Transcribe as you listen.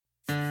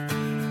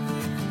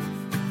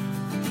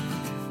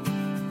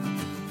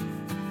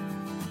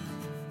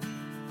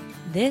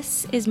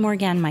This is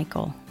Morgan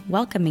Michael,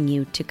 welcoming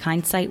you to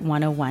Kindsight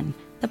 101,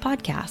 the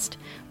podcast,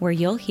 where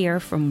you'll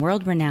hear from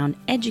world-renowned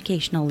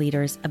educational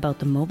leaders about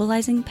the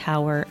mobilizing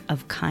power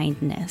of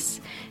kindness.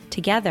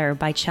 Together,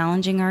 by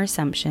challenging our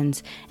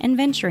assumptions and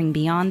venturing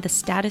beyond the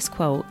status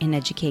quo in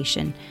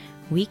education,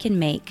 we can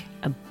make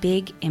a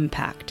big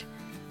impact,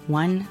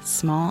 one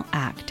small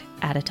act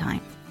at a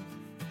time.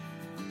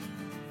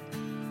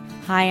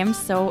 Hi, I'm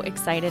so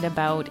excited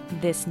about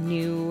this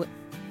new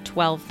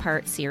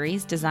 12-part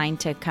series designed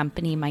to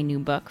accompany my new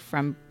book,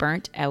 From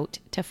Burnt Out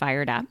to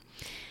Fired Up.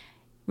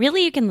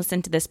 Really, you can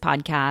listen to this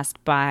podcast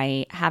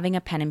by having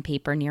a pen and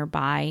paper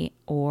nearby,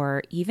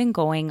 or even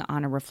going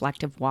on a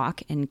reflective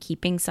walk and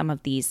keeping some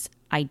of these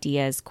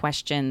ideas,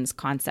 questions,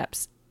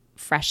 concepts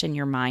fresh in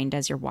your mind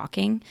as you're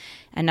walking.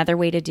 Another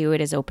way to do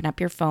it is open up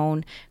your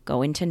phone,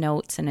 go into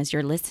notes, and as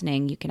you're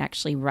listening, you can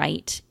actually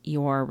write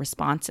your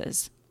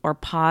responses or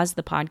pause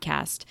the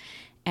podcast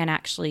and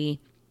actually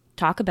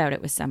talk about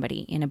it with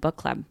somebody in a book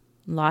club.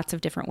 Lots of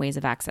different ways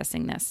of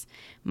accessing this.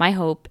 My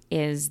hope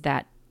is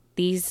that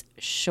these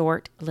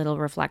short little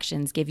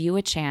reflections give you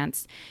a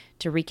chance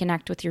to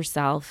reconnect with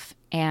yourself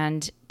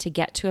and to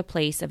get to a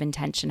place of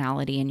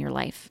intentionality in your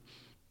life.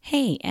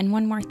 Hey, and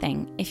one more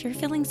thing. If you're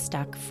feeling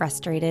stuck,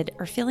 frustrated,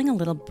 or feeling a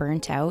little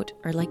burnt out,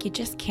 or like you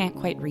just can't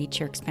quite reach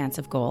your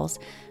expansive goals,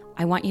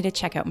 I want you to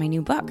check out my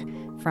new book,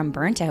 From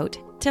Burnt Out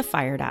to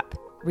Fired Up,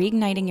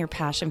 Reigniting Your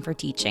Passion for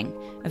Teaching,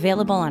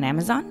 available on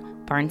Amazon,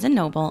 Barnes &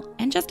 Noble,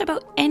 and just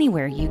about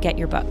anywhere you get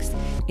your books.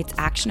 It's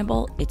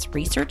actionable, it's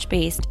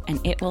research-based,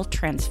 and it will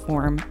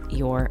transform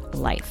your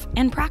life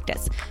and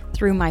practice.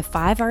 Through my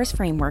 5 R's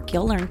framework,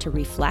 you'll learn to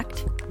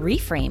reflect,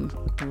 reframe,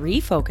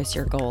 refocus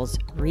your goals,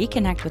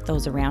 reconnect with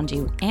those around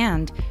you,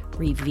 and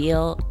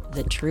reveal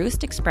the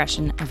truest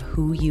expression of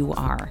who you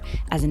are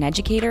as an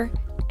educator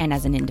and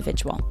as an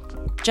individual.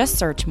 Just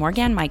search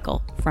Morgan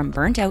Michael, From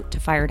Burnt Out to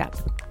Fired Up.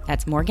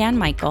 That's Morgan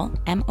Michael,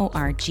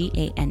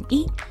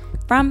 M-O-R-G-A-N-E,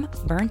 From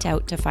Burnt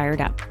Out to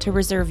Fired Up, to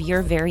reserve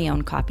your very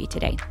own copy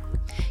today.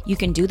 You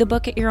can do the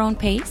book at your own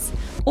pace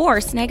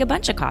or snag a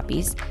bunch of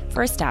copies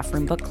for a staff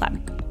room book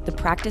club. The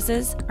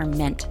practices are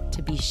meant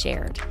to be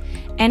shared.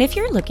 And if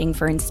you're looking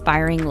for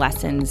inspiring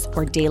lessons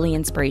or daily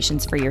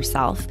inspirations for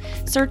yourself,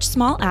 search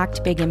Small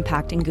Act, Big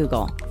Impact in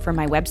Google for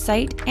my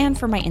website and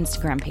for my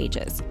Instagram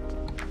pages.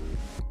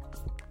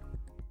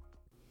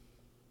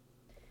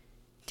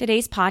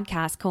 Today's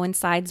podcast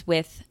coincides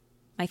with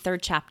my 3rd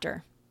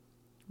chapter,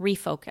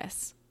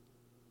 Refocus.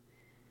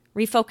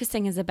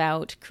 Refocusing is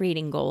about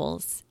creating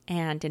goals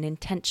and an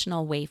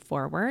intentional way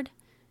forward.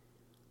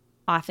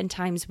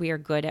 Oftentimes we are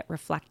good at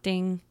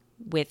reflecting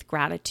with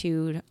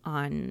gratitude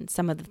on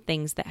some of the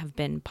things that have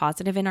been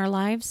positive in our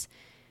lives.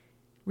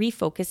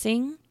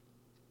 Refocusing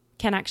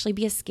can actually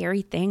be a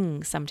scary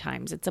thing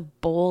sometimes. It's a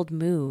bold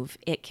move.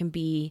 It can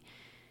be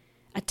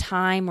a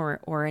time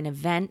or an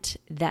event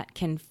that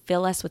can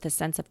fill us with a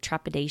sense of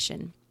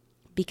trepidation.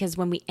 Because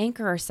when we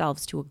anchor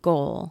ourselves to a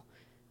goal,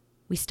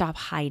 we stop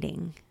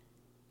hiding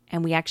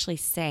and we actually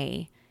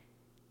say,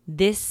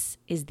 this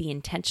is the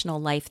intentional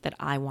life that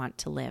I want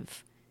to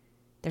live.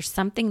 There's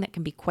something that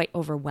can be quite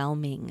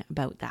overwhelming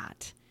about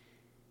that.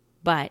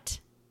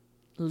 But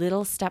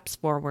little steps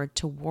forward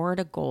toward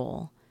a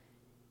goal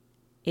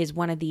is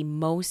one of the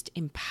most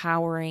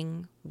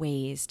empowering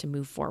ways to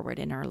move forward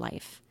in our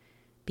life,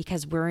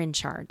 because we're in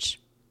charge.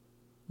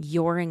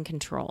 You're in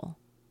control.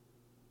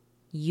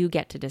 You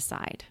get to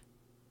decide.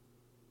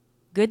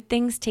 Good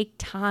things take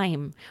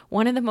time.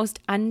 One of the most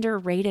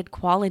underrated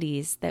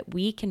qualities that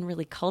we can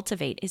really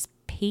cultivate is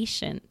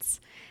patience.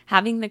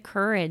 Having the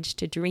courage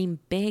to dream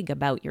big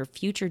about your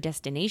future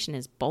destination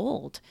is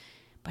bold,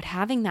 but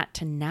having that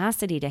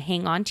tenacity to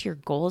hang on to your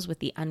goals with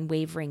the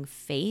unwavering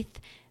faith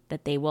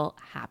that they will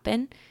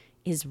happen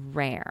is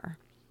rare.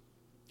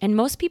 And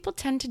most people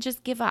tend to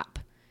just give up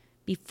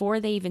before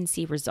they even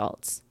see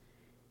results.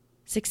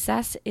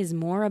 Success is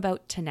more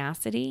about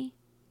tenacity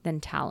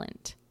than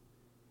talent.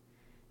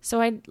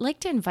 So I'd like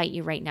to invite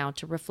you right now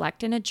to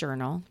reflect in a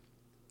journal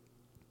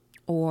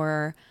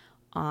or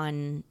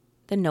on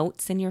the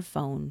notes in your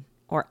phone,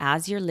 or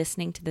as you're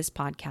listening to this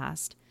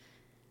podcast.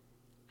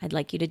 I'd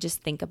like you to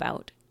just think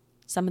about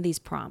some of these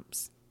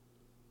prompts.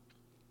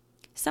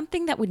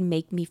 Something that would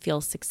make me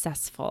feel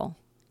successful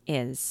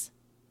is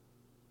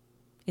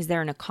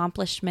there an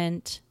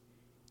accomplishment?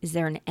 Is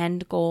there an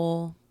end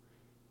goal?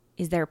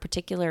 Is there a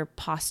particular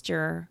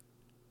posture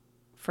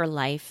for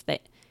life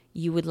that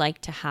you would like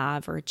to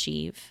have or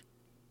achieve?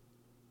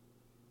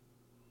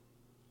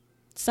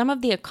 Some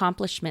of the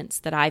accomplishments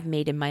that I've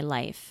made in my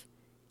life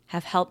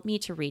have helped me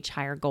to reach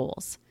higher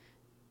goals.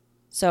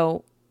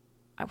 So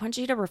I want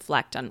you to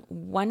reflect on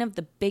one of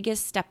the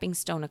biggest stepping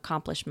stone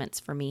accomplishments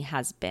for me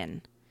has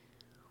been.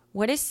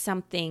 What is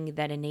something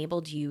that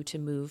enabled you to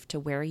move to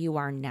where you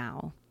are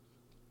now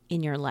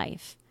in your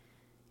life?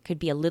 Could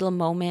be a little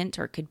moment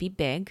or it could be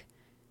big,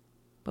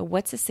 but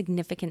what's a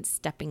significant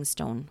stepping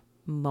stone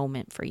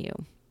moment for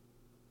you?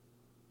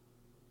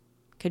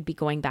 Could be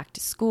going back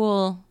to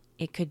school.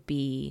 It could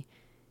be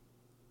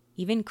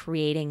even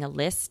creating a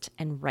list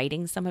and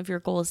writing some of your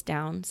goals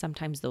down.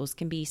 Sometimes those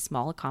can be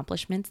small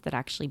accomplishments that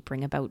actually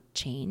bring about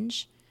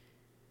change.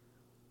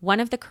 One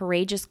of the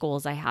courageous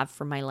goals I have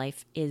for my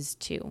life is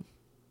to.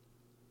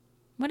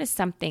 What is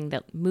something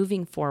that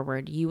moving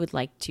forward you would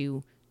like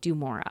to do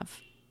more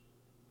of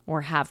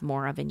or have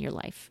more of in your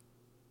life?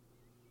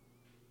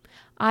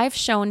 I've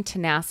shown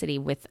tenacity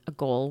with a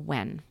goal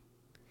when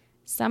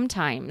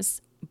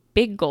sometimes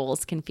big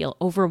goals can feel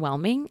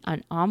overwhelming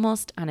and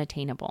almost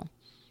unattainable.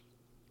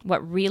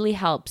 What really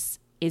helps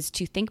is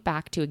to think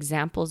back to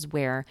examples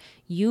where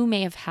you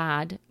may have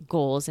had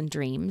goals and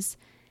dreams,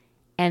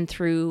 and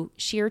through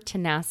sheer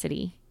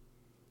tenacity,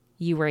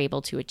 you were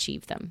able to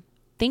achieve them.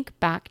 Think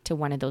back to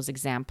one of those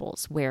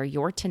examples where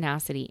your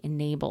tenacity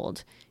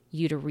enabled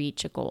you to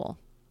reach a goal.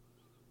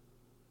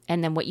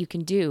 And then what you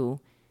can do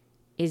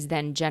is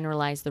then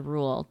generalize the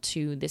rule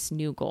to this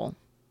new goal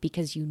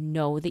because you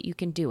know that you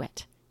can do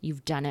it.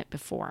 You've done it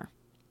before.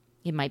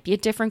 It might be a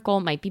different goal,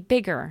 it might be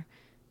bigger,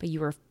 but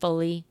you are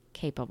fully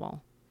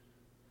capable.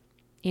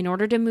 In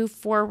order to move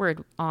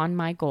forward on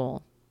my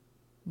goal,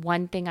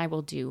 one thing I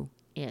will do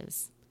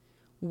is,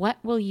 what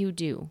will you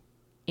do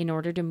in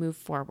order to move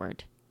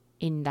forward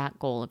in that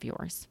goal of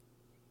yours?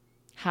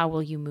 How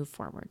will you move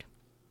forward?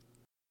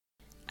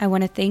 I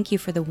want to thank you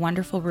for the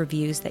wonderful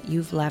reviews that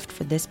you've left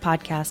for this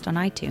podcast on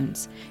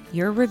iTunes.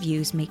 Your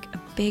reviews make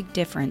a big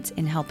difference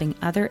in helping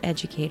other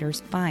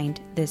educators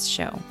find this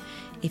show.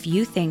 If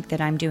you think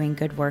that I'm doing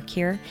good work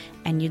here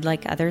and you'd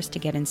like others to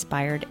get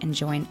inspired and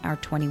join our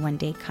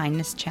 21-day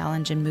kindness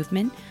challenge and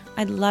movement,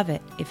 I'd love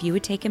it if you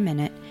would take a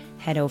minute,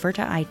 head over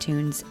to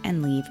iTunes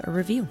and leave a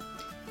review.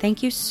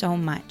 Thank you so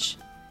much.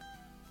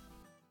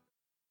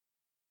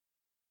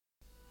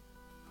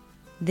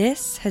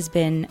 This has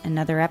been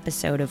another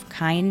episode of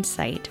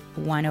Kindsight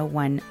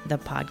 101, the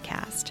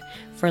podcast.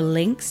 For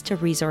links to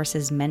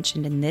resources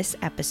mentioned in this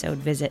episode,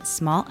 visit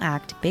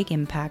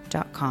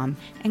smallactbigimpact.com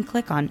and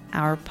click on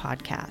our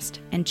podcast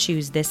and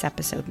choose this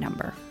episode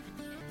number.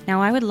 Now,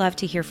 I would love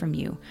to hear from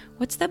you.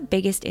 What's the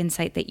biggest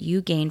insight that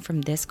you gained from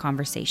this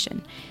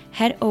conversation?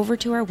 Head over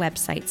to our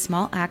website,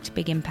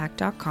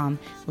 smallactbigimpact.com,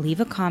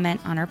 leave a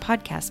comment on our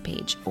podcast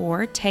page,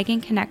 or tag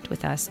and connect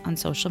with us on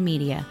social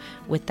media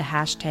with the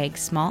hashtag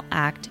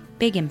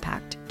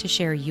SmallActBigImpact to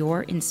share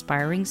your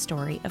inspiring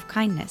story of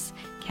kindness.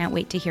 Can't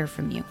wait to hear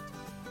from you.